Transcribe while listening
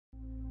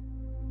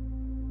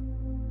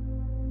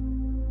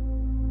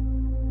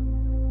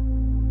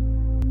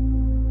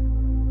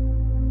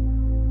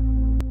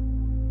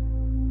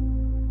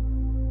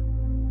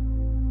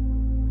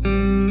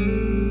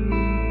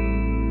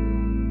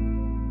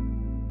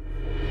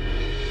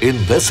In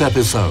this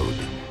episode,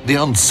 the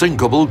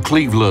unsinkable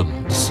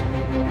Clevelands.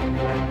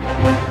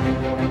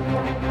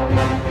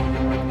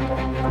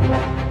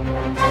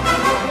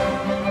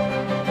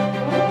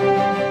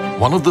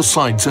 One of the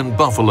sites in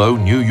Buffalo,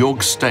 New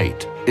York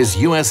State, is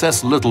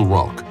USS Little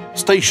Rock,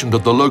 stationed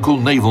at the local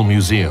Naval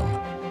Museum.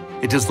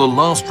 It is the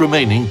last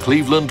remaining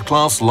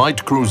Cleveland-class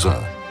light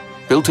cruiser.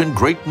 Built in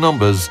great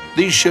numbers,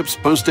 these ships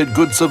boasted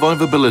good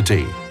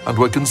survivability and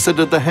were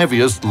considered the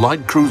heaviest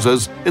light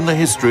cruisers in the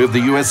history of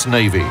the U.S.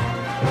 Navy.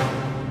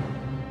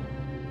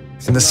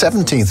 In the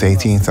 17th,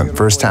 18th, and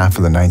first half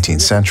of the 19th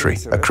century,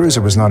 a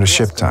cruiser was not a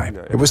ship type.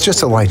 It was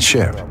just a light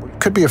ship. It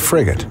could be a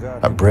frigate,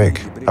 a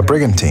brig, a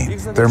brigantine.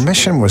 Their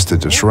mission was to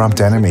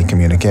disrupt enemy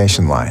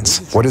communication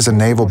lines. What is a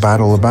naval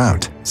battle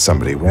about?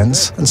 Somebody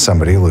wins and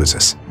somebody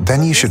loses.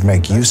 Then you should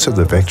make use of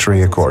the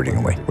victory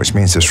accordingly, which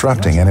means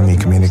disrupting enemy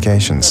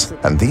communications.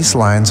 And these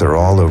lines are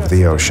all over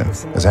the ocean,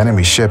 as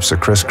enemy ships are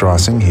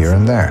crisscrossing here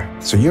and there.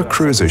 So your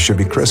cruiser should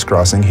be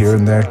crisscrossing here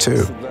and there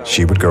too.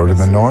 She would go to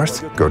the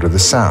north, go to the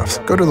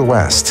south, go to the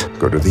west,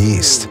 go to the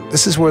east.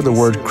 This is where the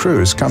word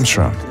cruise comes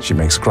from. She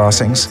makes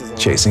crossings,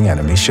 chasing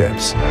enemy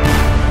ships.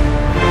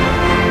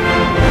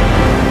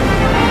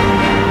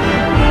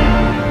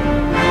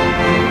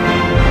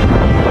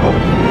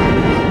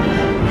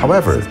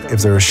 However,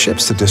 if there are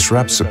ships to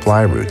disrupt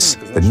supply routes,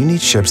 then you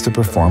need ships to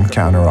perform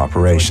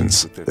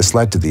counter-operations. This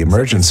led to the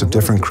emergence of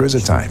different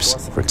cruiser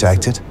types: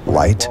 protected,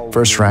 light,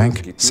 first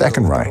rank,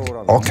 second rank,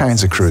 all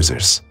kinds of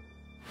cruisers.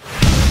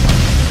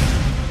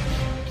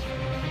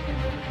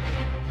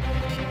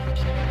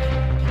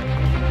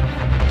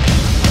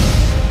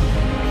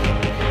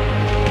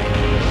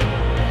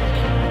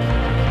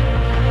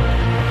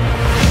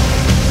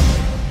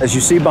 As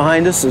you see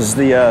behind us is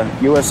the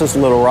USS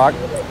Little Rock.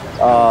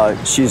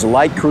 She's a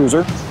light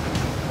cruiser.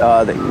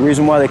 The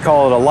reason why they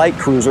call it a light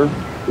cruiser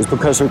is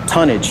because her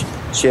tonnage.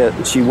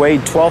 She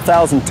weighed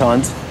 12,000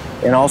 tons,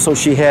 and also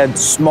she had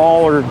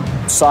smaller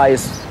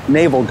size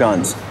naval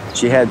guns.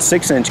 She had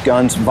 6-inch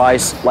guns,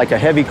 vice like a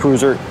heavy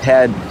cruiser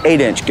had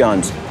 8-inch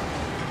guns.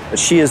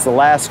 She is the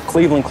last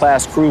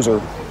Cleveland-class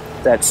cruiser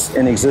that's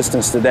in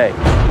existence today.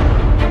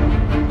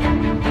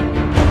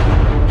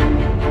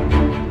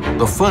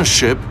 The first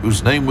ship,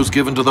 whose name was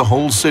given to the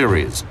whole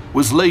series,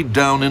 was laid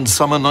down in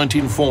summer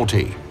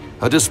 1940.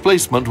 Her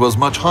displacement was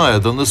much higher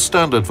than the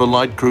standard for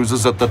light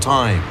cruisers at the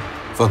time.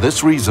 For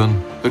this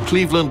reason, the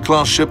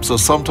Cleveland-class ships are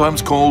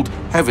sometimes called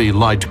heavy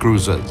light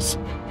cruisers.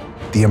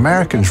 The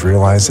Americans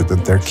realized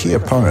that their key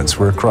opponents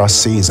were across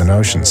seas and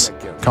oceans.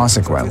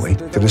 Consequently,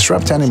 to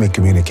disrupt enemy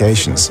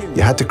communications,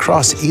 you had to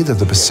cross either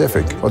the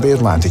Pacific or the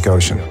Atlantic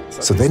Ocean.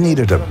 So they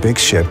needed a big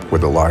ship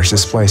with a large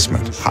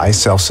displacement, high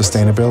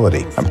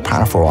self-sustainability, and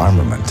powerful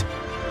armament.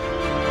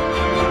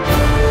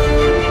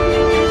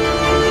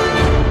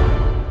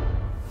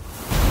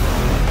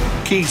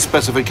 Key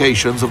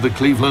specifications of the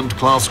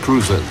Cleveland-class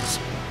cruisers: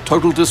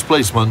 total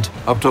displacement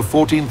up to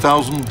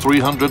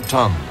 14,300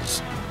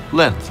 tons.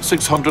 Length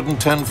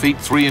 610 feet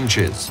 3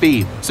 inches.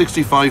 Beam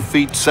 65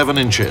 feet 7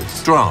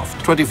 inches.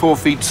 Draft 24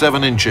 feet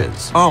 7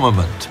 inches.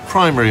 Armament,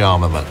 primary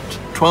armament,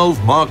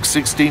 12 Mark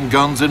 16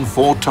 guns in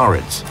 4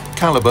 turrets,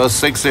 caliber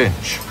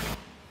 6-inch.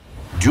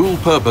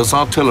 Dual-purpose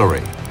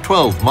artillery,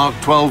 12 Mark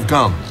 12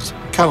 guns,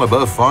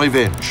 caliber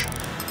 5-inch.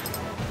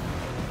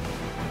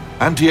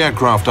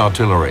 Anti-aircraft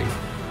artillery.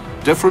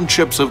 Different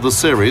ships of the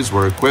series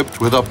were equipped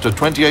with up to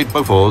 28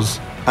 Bofors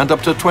and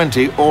up to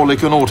 20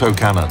 Oerlikon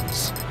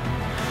autocannons.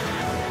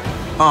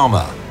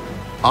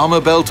 Armor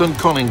belt and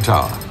conning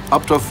tower,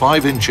 up to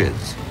 5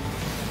 inches.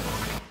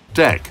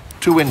 Deck,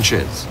 2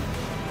 inches.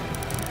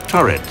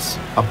 Turrets,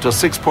 up to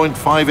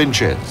 6.5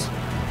 inches.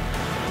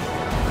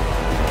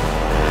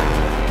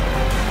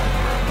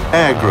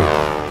 Air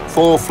group,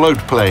 4 float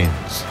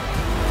planes.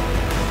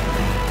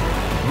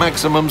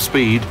 Maximum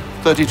speed,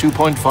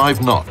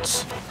 32.5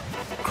 knots.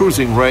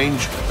 Cruising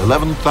range,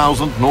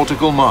 11,000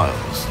 nautical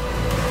miles.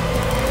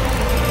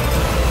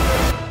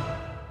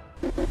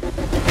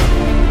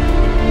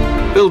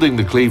 Building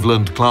the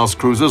Cleveland-class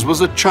cruisers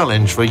was a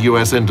challenge for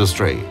U.S.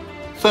 industry.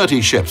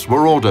 30 ships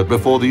were ordered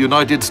before the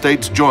United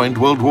States joined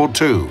World War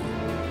II.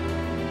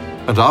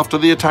 And after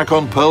the attack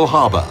on Pearl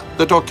Harbor,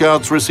 the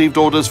dockyards received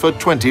orders for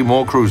 20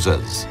 more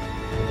cruisers.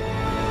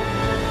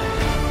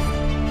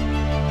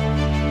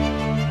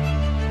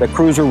 The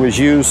cruiser was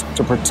used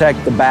to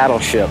protect the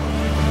battleship.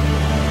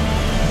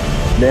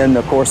 Then,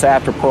 of course,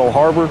 after Pearl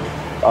Harbor,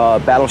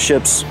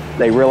 battleships,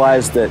 they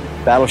realized that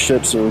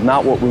battleships were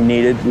not what we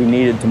needed. We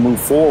needed to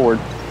move forward,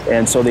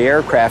 and so the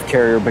aircraft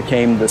carrier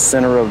became the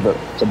center of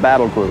the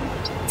battle group.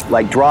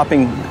 Like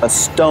dropping a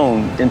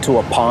stone into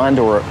a pond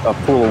or a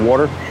pool of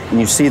water, and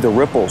you see the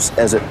ripples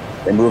as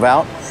they move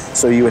out.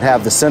 So you would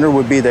have the center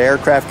would be the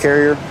aircraft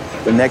carrier,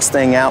 the next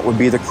thing out would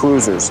be the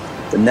cruisers,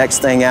 the next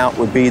thing out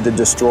would be the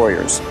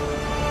destroyers.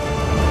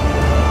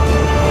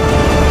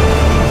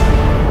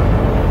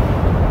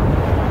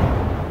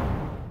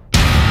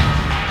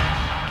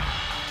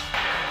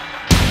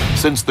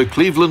 Since the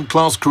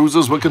Cleveland-class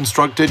cruisers were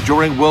constructed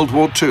during World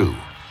War II,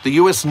 the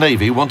U.S.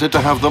 Navy wanted to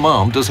have them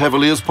armed as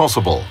heavily as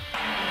possible.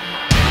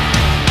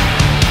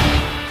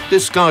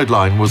 This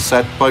guideline was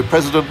set by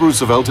President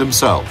Roosevelt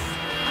himself.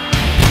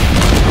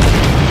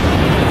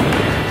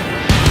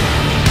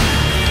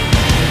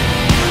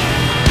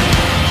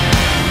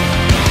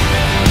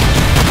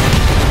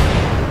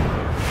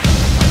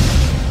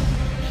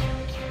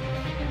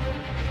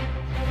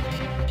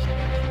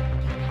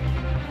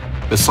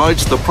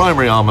 Besides the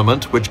primary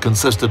armament, which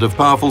consisted of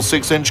powerful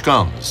 6-inch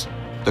guns,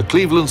 the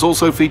Clevelands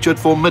also featured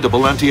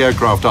formidable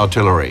anti-aircraft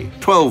artillery.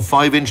 12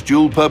 5-inch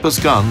dual-purpose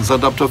guns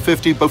and up to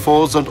 50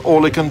 Bofors and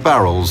Oerlikon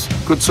barrels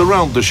could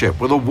surround the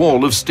ship with a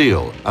wall of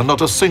steel, and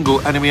not a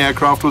single enemy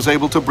aircraft was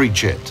able to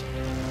breach it.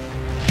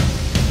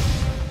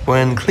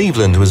 When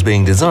Cleveland was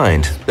being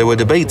designed, there were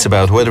debates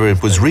about whether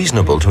it was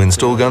reasonable to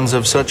install guns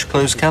of such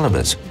close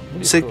calibers,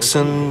 6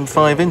 and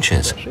 5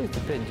 inches.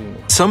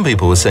 Some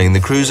people were saying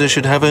the cruiser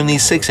should have only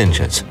 6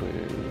 inches.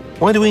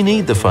 Why do we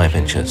need the 5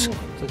 inches?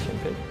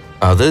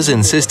 Others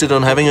insisted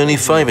on having only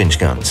 5-inch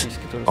guns.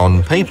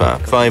 On paper,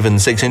 5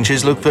 and 6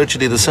 inches look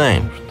virtually the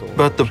same.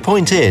 But the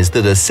point is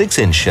that a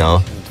 6-inch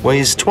shell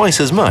weighs twice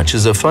as much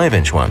as a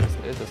 5-inch one.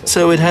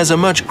 So it has a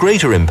much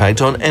greater impact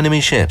on enemy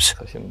ships,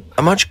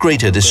 a much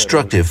greater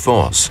destructive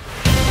force.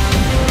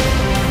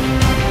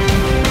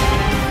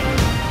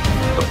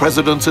 The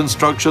President's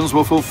instructions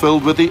were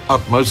fulfilled with the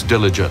utmost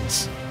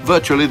diligence.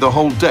 Virtually the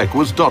whole deck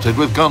was dotted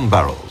with gun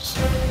barrels.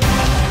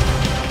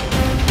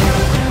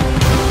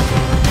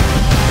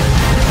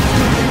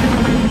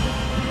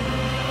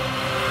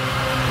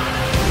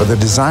 But the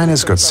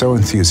designers got so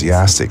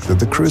enthusiastic that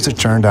the cruiser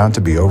turned out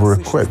to be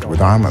over-equipped with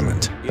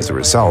armament. As a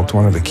result,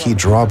 one of the key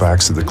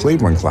drawbacks of the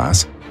Cleveland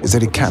class is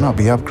that it cannot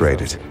be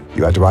upgraded.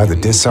 You had to either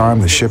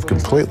disarm the ship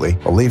completely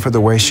or leave her the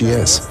way she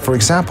is. For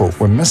example,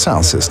 when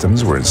missile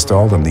systems were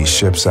installed on these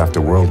ships after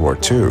World War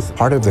II,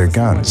 part of their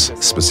guns,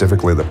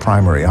 specifically the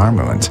primary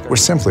armament, were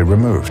simply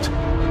removed.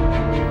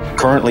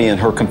 Currently in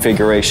her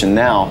configuration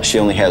now, she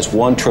only has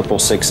one triple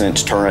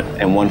 6-inch turret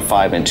and one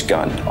 5-inch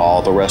gun.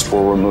 All the rest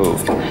were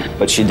removed.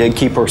 But she did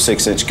keep her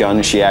 6-inch gun,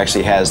 and she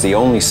actually has the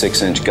only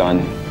 6-inch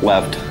gun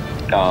left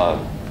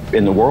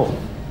in the world.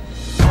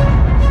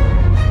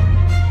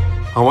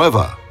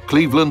 However,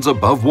 Cleveland's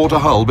above-water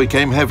hull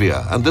became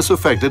heavier, and this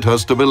affected her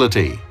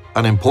stability,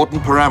 an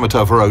important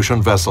parameter for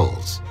ocean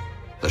vessels.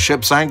 The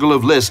ship's angle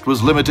of list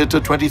was limited to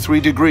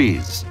 23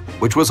 degrees,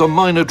 which was a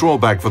minor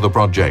drawback for the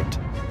project.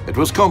 It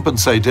was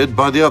compensated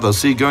by the other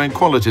seagoing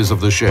qualities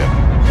of the ship.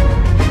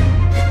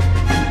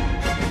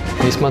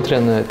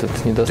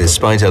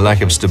 Despite a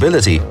lack of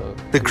stability,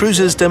 the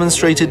cruisers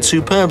demonstrated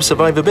superb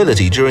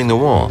survivability during the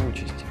war.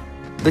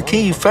 The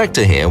key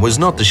factor here was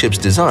not the ship's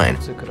design,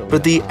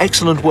 but the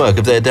excellent work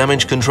of their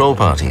damage control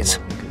parties.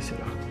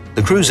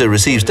 The cruiser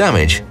receives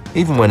damage,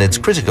 even when it's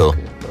critical,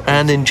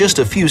 and in just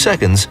a few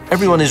seconds,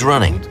 everyone is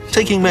running,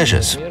 taking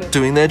measures,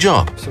 doing their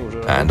job.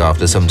 And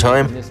after some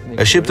time,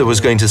 a ship that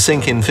was going to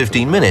sink in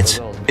 15 minutes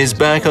is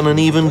back on an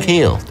even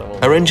keel.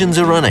 Her engines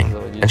are running,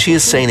 and she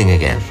is sailing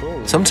again,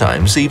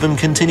 sometimes even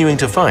continuing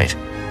to fight.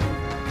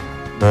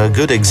 A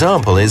good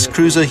example is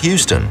cruiser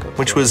Houston,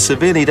 which was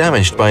severely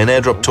damaged by an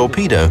airdrop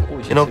torpedo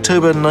in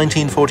October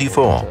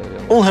 1944.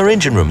 All her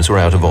engine rooms were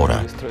out of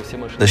order.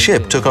 The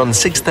ship took on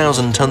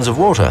 6,000 tons of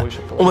water,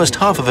 almost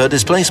half of her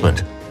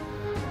displacement,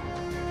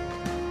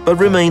 but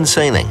remained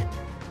sailing.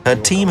 Her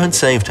team had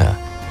saved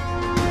her.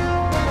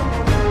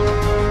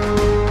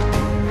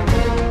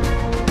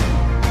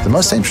 The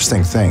most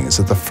interesting thing is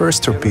that the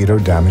first torpedo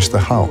damaged the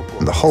hull,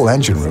 and the whole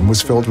engine room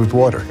was filled with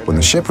water. When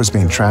the ship was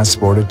being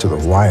transported to the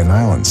Hawaiian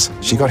Islands,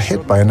 she got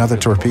hit by another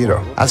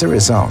torpedo. As a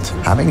result,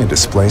 having a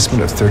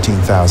displacement of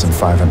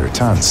 13,500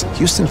 tons,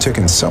 Houston took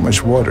in so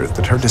much water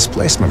that her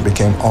displacement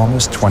became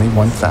almost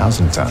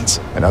 21,000 tons.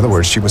 In other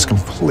words, she was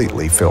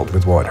completely filled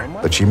with water,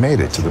 but she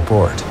made it to the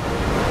port.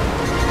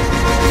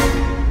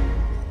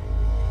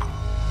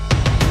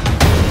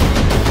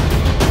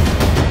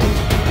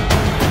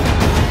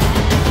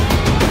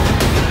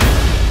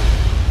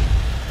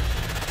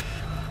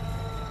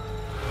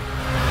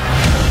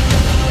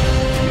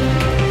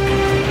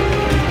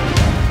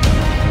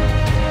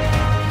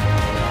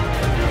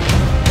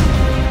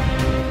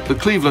 The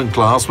Cleveland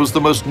class was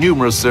the most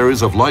numerous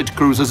series of light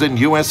cruisers in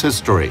US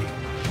history.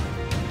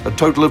 A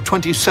total of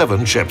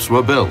 27 ships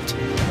were built.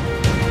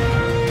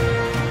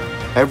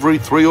 Every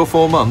 3 or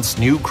 4 months,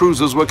 new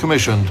cruisers were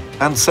commissioned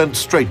and sent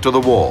straight to the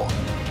war.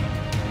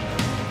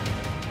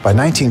 By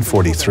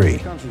 1943,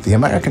 the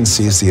Americans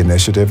seized the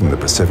initiative in the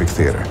Pacific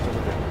Theater.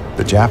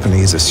 The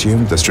Japanese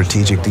assumed the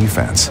strategic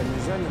defense.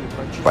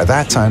 By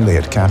that time, they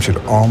had captured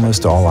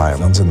almost all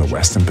islands in the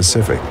Western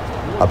Pacific,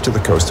 up to the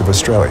coast of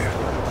Australia.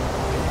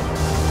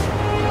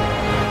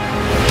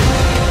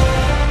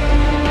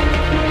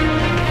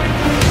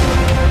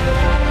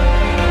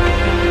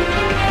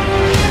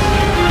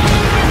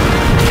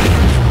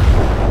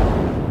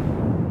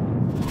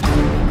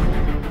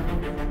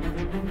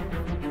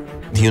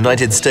 The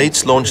United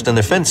States launched an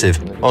offensive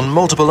on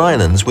multiple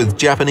islands with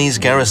Japanese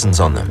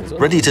garrisons on them,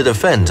 ready to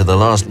defend to the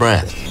last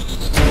breath.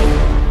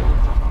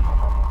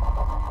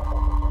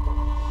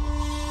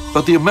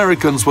 But the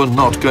Americans were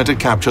not going to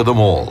capture them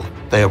all.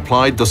 They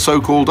applied the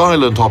so-called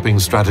island hopping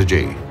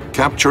strategy.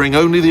 capturing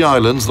only the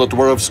islands that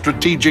were of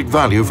strategic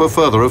value for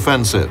further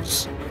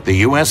offensives.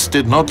 The US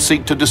did not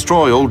seek to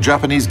destroy all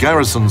Japanese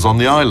garrisons on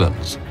the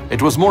islands.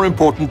 It was more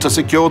important to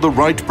secure the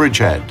right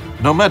bridgehead,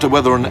 no matter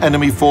whether an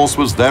enemy force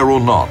was there or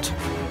not.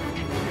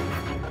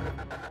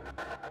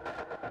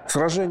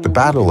 The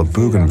Battle of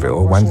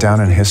Bougainville went down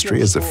in history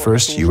as the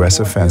first US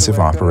offensive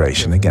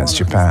operation against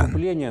Japan.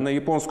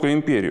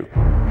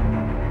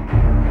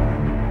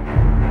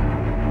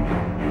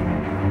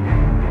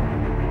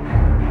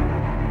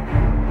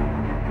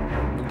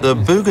 The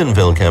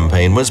Bougainville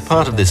campaign was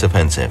part of this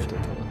offensive,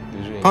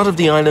 part of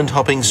the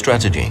island-hopping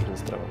strategy.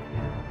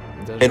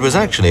 It was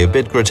actually a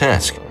bit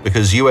grotesque,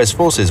 because US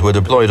forces were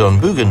deployed on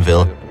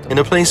Bougainville in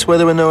a place where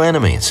there were no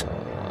enemies.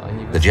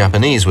 The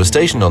Japanese were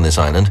stationed on this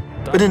island,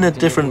 but in a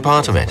different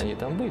part of it.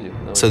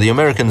 So the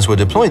Americans were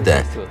deployed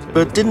there,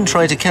 but didn't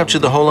try to capture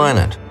the whole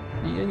island,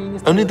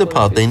 only the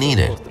part they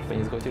needed.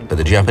 For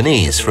the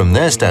Japanese, from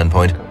their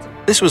standpoint,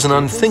 this was an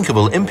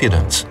unthinkable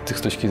impudence.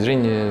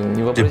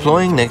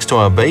 Deploying next to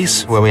our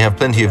base, where we have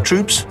plenty of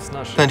troops,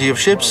 plenty of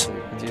ships,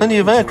 plenty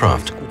of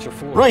aircraft,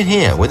 right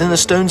here, within a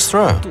stone's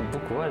throw.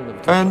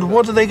 And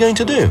what are they going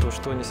to do?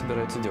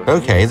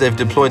 Okay, they've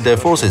deployed their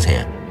forces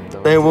here.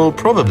 They will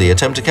probably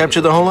attempt to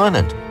capture the whole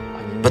island.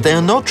 But they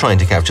are not trying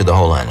to capture the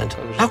whole island.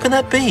 How can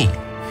that be?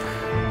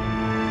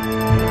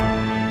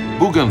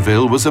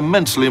 Bougainville was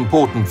immensely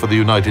important for the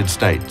United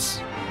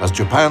States, as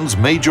Japan's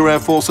major air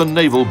force and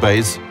naval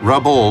base,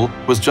 Rabaul,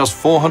 was just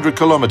 400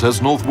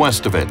 kilometers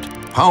northwest of it.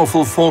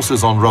 Powerful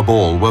forces on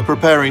Rabaul were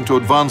preparing to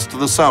advance to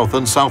the south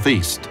and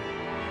southeast.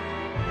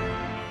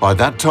 By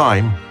that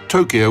time,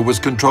 Tokyo was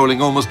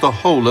controlling almost the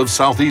whole of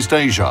Southeast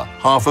Asia,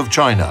 half of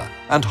China,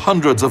 and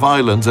hundreds of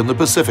islands in the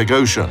Pacific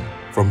Ocean,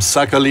 from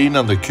Sakhalin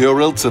and the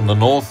Kurils in the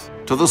north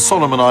to the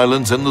Solomon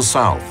Islands in the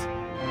south.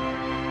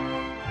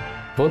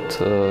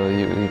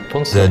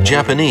 The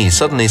Japanese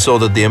suddenly saw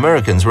that the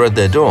Americans were at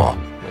their door,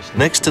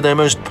 next to their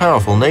most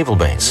powerful naval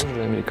base.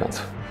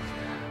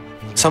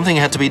 Something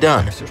had to be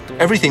done.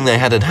 Everything they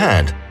had at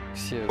hand,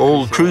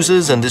 all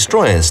cruisers and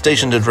destroyers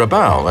stationed at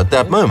Rabaul at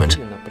that moment,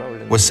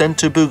 were sent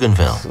to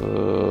Bougainville.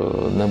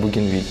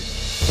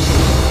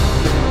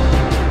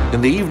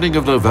 In the evening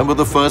of November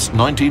 1st,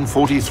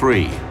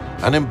 1943,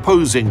 an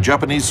imposing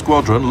Japanese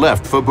squadron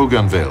left for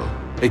Bougainville.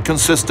 It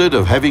consisted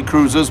of heavy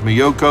cruisers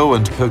Miyoko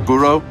and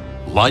Haguro,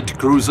 light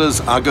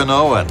cruisers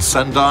Agano and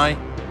Sendai,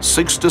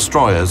 6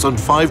 destroyers and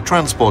 5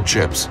 transport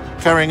ships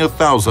carrying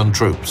 1,000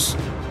 troops.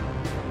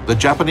 The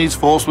Japanese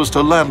force was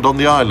to land on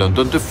the island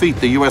and defeat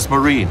the US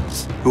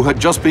Marines, who had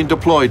just been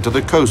deployed to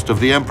the coast of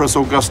the Empress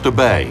Augusta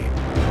Bay.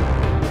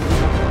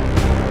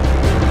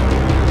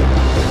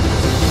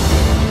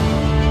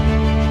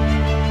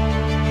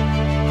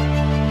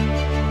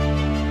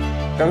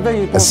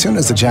 As soon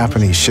as the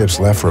Japanese ships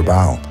left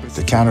Rabaul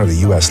to counter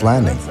the US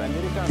landing,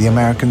 the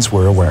Americans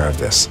were aware of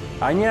this.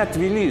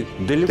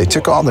 They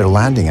took all their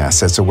landing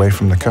assets away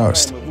from the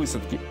coast,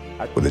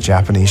 where the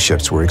Japanese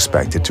ships were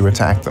expected to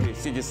attack them.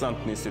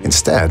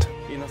 Instead,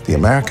 the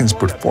Americans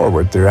put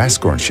forward their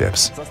escort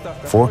ships,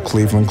 4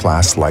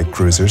 Cleveland-class light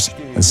cruisers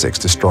and 6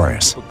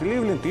 destroyers.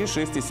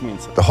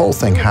 The whole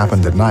thing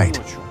happened at night,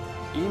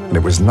 and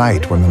it was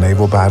night when the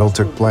naval battle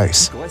took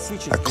place,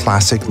 a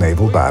classic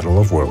naval battle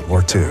of World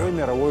War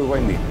II.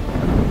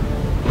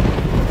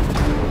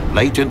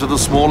 Late into the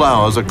small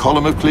hours, a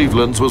column of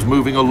Clevelands was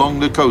moving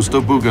along the coast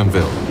of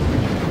Bougainville.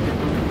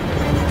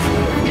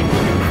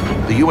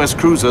 The US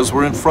cruisers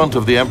were in front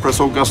of the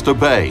Empress Augusta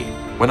Bay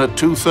when at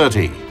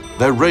 2:30,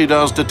 their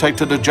radars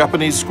detected a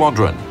Japanese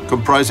squadron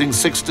comprising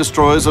 6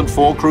 destroyers and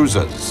 4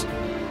 cruisers.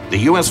 The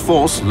US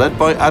force, led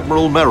by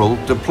Admiral Merrill,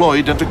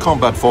 deployed into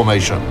combat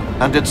formation,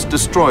 and its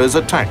destroyers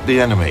attacked the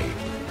enemy.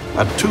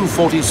 At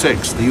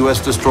 2:46, the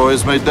US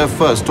destroyers made their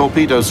first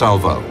torpedo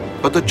salvo,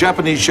 but the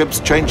Japanese ships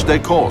changed their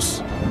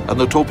course, and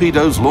the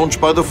torpedoes launched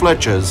by the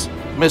Fletchers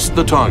missed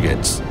the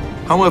targets.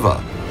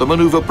 However, the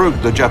maneuver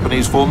broke the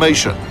Japanese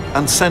formation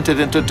and sent it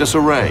into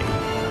disarray.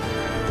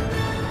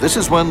 This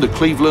is when the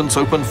Clevelands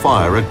opened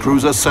fire at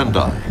cruiser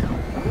Sendai.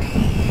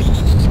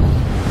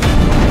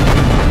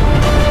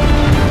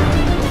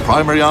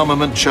 Primary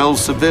armament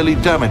shells severely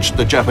damaged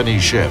the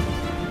Japanese ship.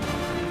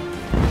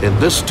 In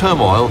this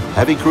turmoil,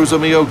 heavy cruiser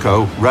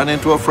Miyoko ran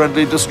into a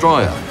friendly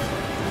destroyer,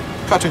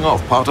 cutting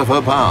off part of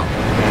her bow.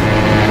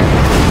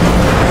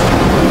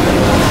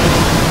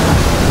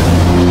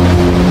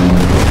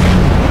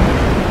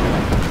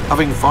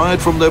 Having fired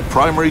from their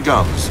primary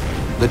guns,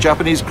 the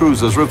Japanese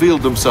cruisers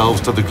revealed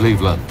themselves to the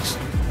Clevelands,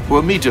 who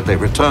immediately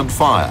returned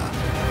fire.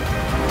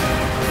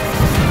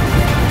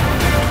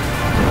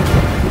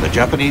 The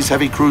Japanese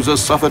heavy cruisers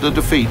suffered a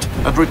defeat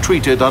and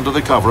retreated under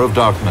the cover of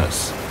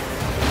darkness.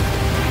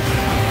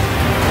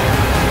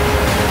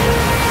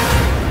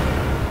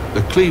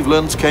 The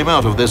Clevelands came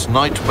out of this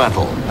night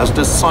battle as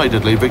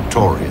decidedly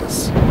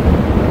victorious.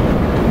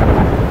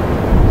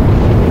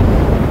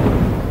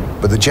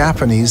 But the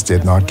Japanese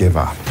did not give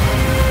up.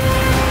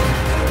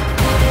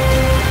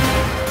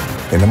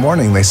 In the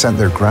morning, they sent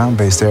their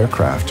ground-based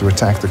aircraft to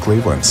attack the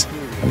Clevelands.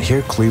 And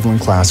here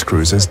Cleveland-class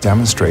cruisers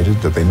demonstrated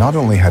that they not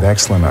only had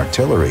excellent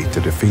artillery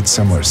to defeat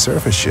similar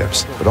surface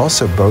ships, but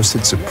also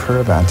boasted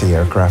superb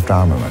anti-aircraft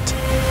armament.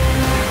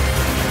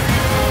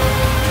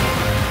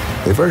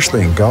 They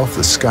virtually engulfed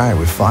the sky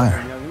with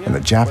fire, and the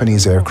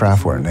Japanese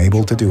aircraft were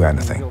unable to do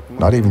anything,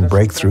 not even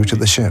break through to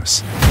the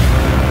ships.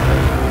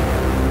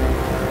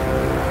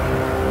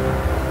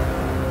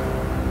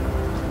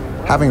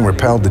 Having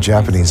repelled the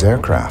Japanese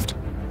aircraft,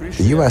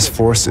 the U.S.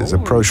 forces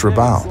approached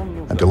Rabaul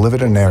and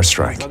delivered an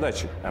airstrike.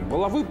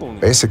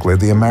 Basically,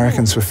 the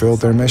Americans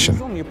fulfilled their mission.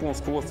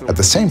 At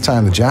the same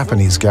time, the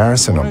Japanese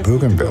garrison on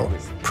Bougainville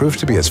proved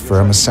to be as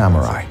firm as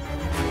samurai.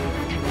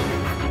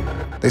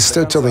 They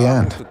stood till the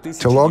end,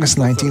 till August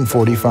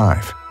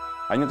 1945.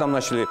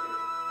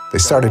 They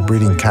started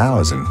breeding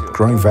cows and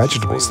growing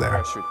vegetables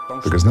there,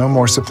 because no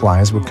more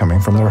supplies were coming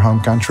from their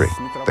home country.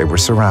 They were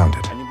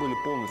surrounded.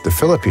 The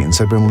Philippines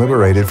had been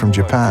liberated from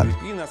Japan,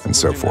 and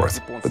so forth,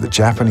 but the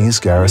Japanese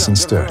garrison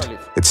stood.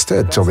 It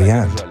stood till the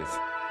end.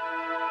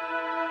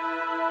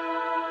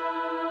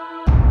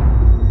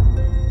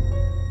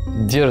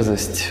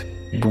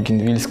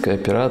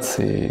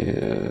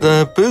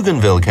 The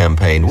Bougainville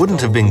campaign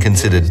wouldn't have been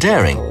considered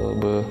daring,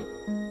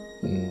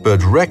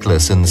 but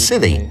reckless and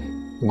silly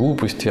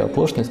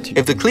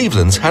if the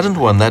Clevelands hadn't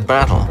won that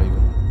battle.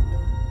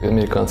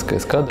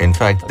 In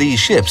fact, these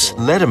ships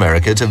led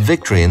America to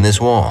victory in this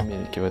war.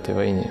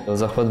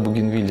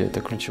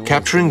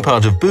 Capturing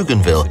part of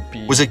Bougainville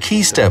was a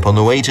key step on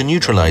the way to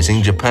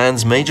neutralizing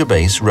Japan's major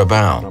base,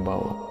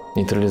 Rabaul.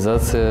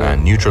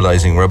 And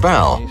neutralizing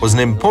Rabaul was an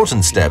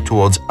important step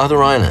towards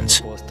other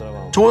islands,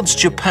 towards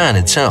Japan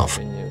itself,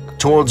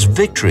 towards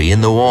victory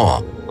in the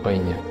war.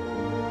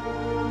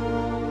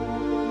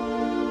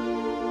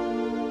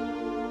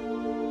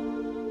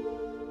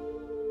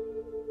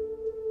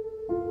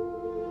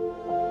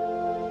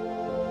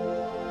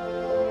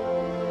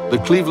 The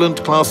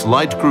Cleveland-class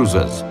light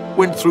cruisers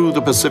went through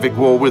the Pacific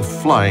War with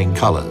flying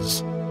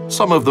colors.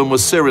 Some of them were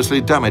seriously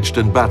damaged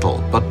in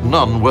battle, but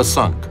none were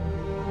sunk.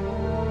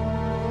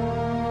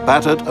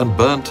 Battered and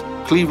burnt,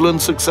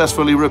 Cleveland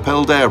successfully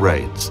repelled air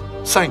raids,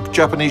 sank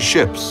Japanese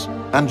ships,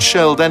 and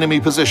shelled enemy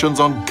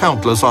positions on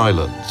countless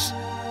islands.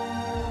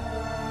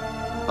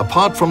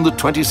 Apart from the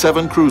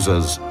 27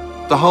 cruisers,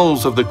 the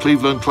hulls of the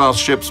Cleveland-class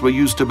ships were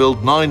used to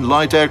build 9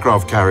 light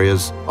aircraft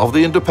carriers of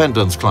the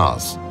Independence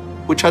class,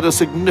 which had a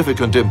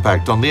significant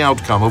impact on the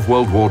outcome of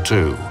World War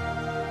II.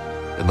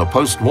 In the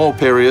post-war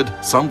period,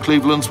 some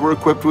Clevelands were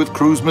equipped with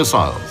cruise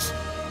missiles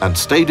and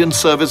stayed in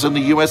service in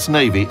the US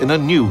Navy in a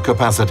new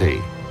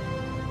capacity.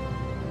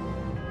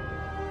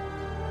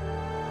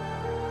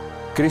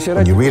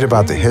 When you read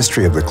about the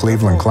history of the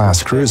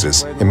Cleveland-class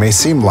cruises, it may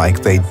seem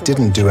like they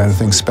didn't do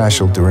anything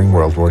special during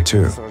World War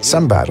II.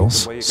 Some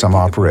battles, some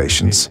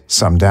operations,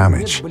 some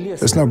damage.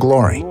 There's no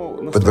glory.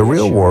 But the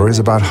real war is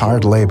about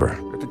hard labor,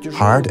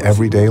 hard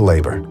everyday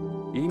labor.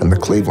 And the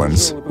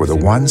Clevelands were the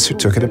ones who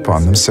took it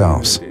upon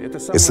themselves.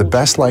 It's the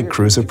best light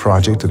cruiser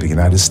project of the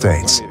United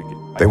States.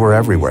 They were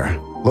everywhere.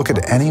 Look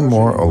at any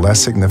more or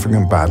less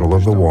significant battle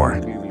of the war.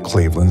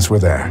 Clevelands were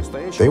there.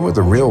 They were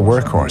the real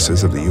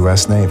workhorses of the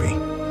US Navy.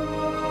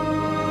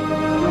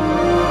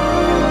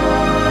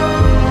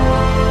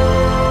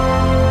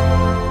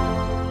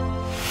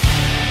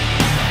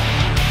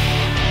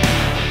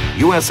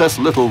 USS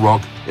Little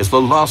Rock is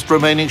the last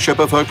remaining ship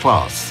of her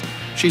class.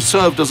 She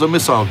served as a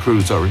missile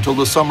cruiser until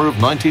the summer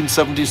of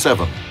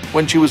 1977,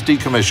 when she was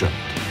decommissioned.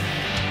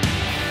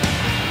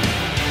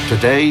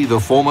 Today, the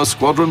former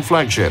squadron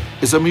flagship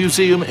is a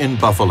museum in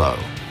Buffalo,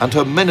 and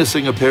her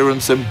menacing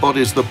appearance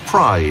embodies the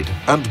pride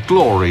and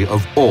glory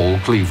of all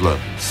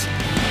Clevelands.